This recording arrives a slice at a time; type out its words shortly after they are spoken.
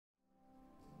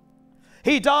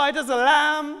He died as a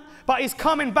lamb, but he's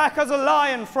coming back as a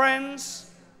lion, friends.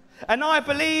 And I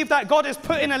believe that God is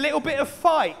putting a little bit of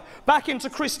fight back into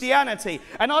Christianity.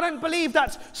 And I don't believe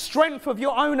that's strength of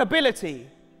your own ability.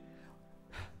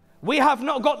 We have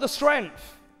not got the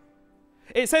strength.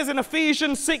 It says in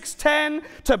Ephesians 6:10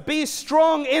 to be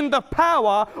strong in the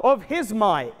power of his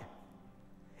might.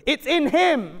 It's in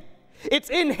him. It's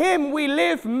in him we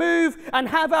live, move, and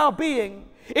have our being.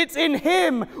 It's in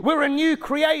him we're a new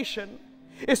creation.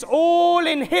 It's all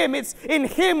in him. It's in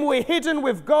him we're hidden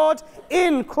with God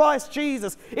in Christ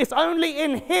Jesus. It's only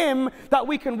in him that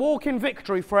we can walk in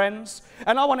victory, friends.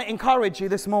 And I want to encourage you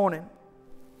this morning.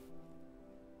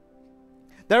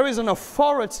 There is an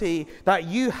authority that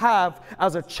you have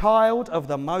as a child of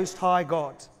the Most High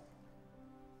God.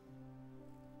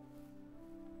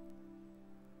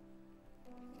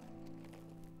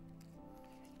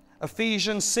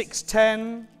 Ephesians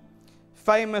 6:10,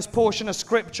 famous portion of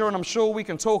scripture, and I'm sure we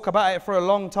can talk about it for a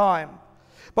long time.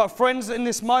 But friends, in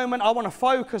this moment, I want to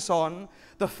focus on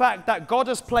the fact that God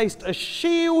has placed a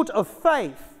shield of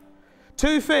faith.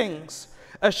 Two things.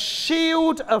 A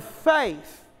shield of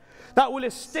faith that will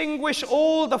extinguish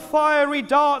all the fiery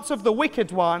darts of the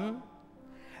wicked one.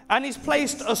 And he's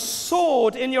placed a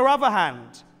sword in your other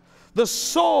hand. The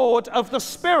sword of the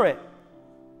Spirit.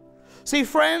 See,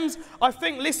 friends, I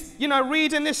think,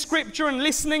 reading this scripture and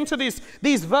listening to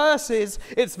these verses,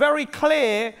 it's very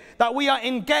clear that we are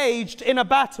engaged in a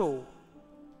battle.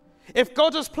 If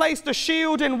God has placed a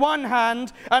shield in one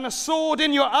hand and a sword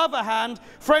in your other hand,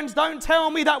 friends, don't tell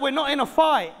me that we're not in a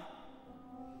fight.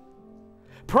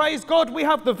 Praise God, we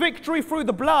have the victory through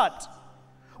the blood.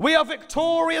 We are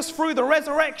victorious through the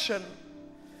resurrection.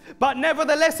 But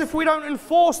nevertheless, if we don't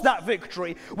enforce that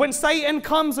victory, when Satan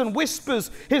comes and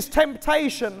whispers his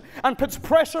temptation and puts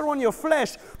pressure on your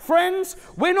flesh, friends,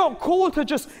 we're not called to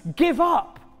just give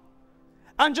up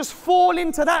and just fall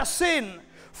into that sin.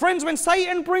 Friends, when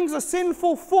Satan brings a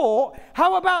sinful thought,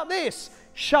 how about this?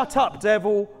 Shut up,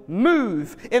 devil,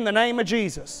 move in the name of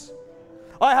Jesus.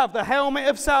 I have the helmet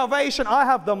of salvation. I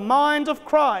have the mind of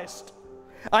Christ.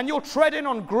 And you're treading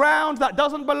on ground that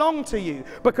doesn't belong to you,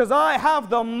 because I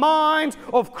have the mind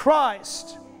of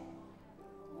Christ.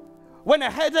 When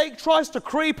a headache tries to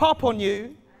creep up on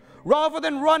you, rather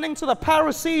than running to the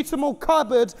paracetamol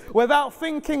cupboard without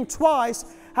thinking twice,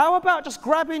 how about just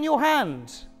grabbing your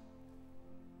hand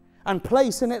and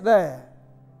placing it there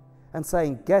and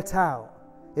saying, get out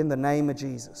in the name of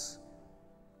Jesus.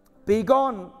 Be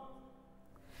gone.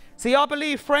 See, I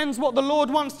believe, friends, what the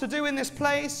Lord wants to do in this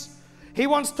place, He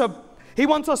wants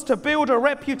us to build a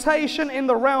reputation in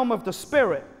the realm of the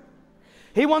Spirit.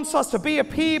 He wants us to be a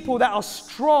people that are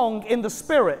strong in the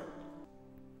Spirit.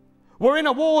 We're in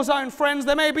a war zone, friends.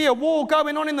 There may be a war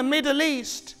going on in the Middle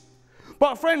East.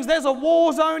 But friends, there's a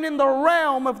war zone in the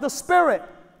realm of the Spirit.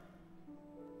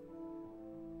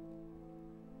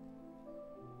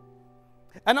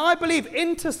 And I believe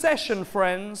intercession,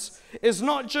 friends, is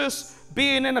not just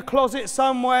being in a closet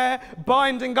somewhere,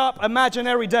 binding up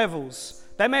imaginary devils.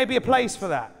 There may be a place for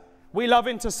that. We love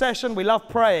intercession, we love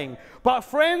praying. But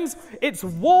friends, it's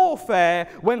warfare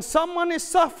when someone is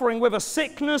suffering with a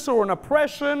sickness or an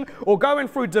oppression or going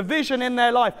through division in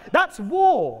their life. That's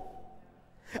war.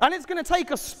 And it's going to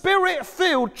take a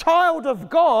Spirit-filled child of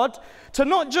God to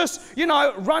not just,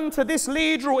 run to this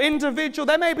leader or individual.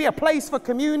 There may be a place for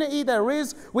community. There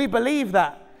is. We believe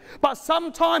that. But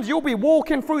sometimes you'll be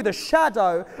walking through the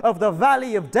shadow of the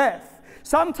valley of death.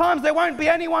 Sometimes there won't be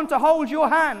anyone to hold your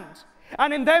hand.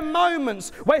 And in them moments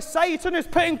where Satan is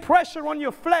putting pressure on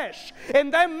your flesh, in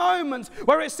them moments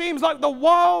where it seems like the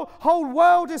whole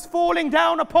world is falling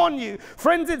down upon you,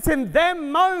 friends, it's in them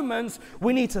moments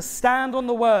we need to stand on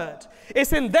the word.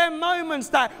 It's in them moments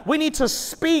that we need to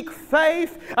speak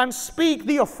faith and speak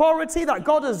the authority that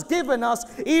God has given us,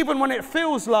 even when it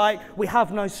feels like we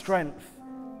have no strength.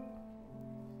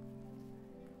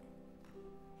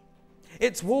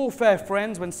 It's warfare,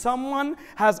 friends, when someone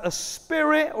has a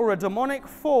spirit or a demonic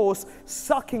force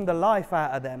sucking the life out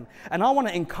of them. And I want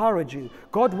to encourage you.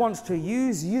 God wants to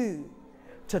use you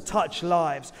to touch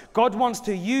lives. God wants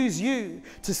to use you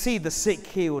to see the sick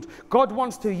healed. God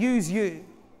wants to use you.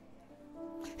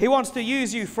 He wants to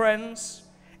use you, friends.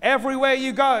 Everywhere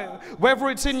you go, whether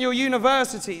it's in your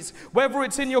universities, whether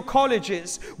it's in your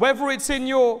colleges, whether it's in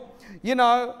your,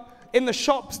 in the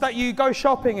shops that you go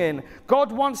shopping in,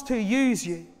 God wants to use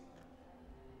you.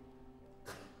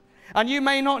 And you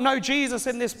may not know Jesus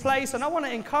in this place, and I want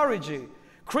to encourage you.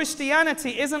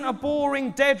 Christianity isn't a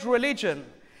boring, dead religion.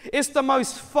 It's the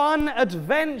most fun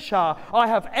adventure I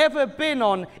have ever been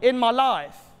on in my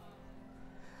life.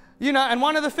 And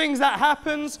one of the things that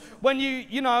happens when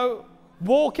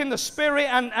walk in the Spirit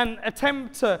and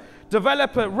attempt to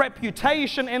develop a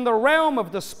reputation in the realm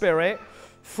of the Spirit,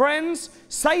 friends,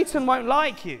 Satan won't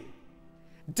like you.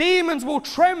 Demons will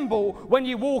tremble when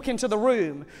you walk into the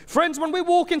room. Friends, when we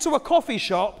walk into a coffee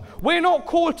shop, we're not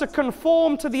called to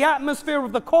conform to the atmosphere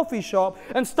of the coffee shop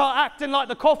and start acting like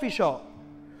the coffee shop.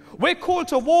 We're called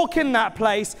to walk in that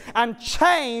place and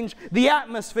change the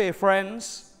atmosphere,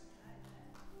 friends.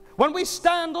 When we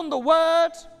stand on the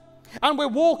Word and we're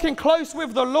walking close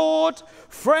with the Lord,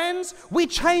 friends, we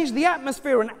change the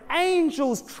atmosphere and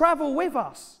angels travel with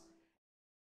us.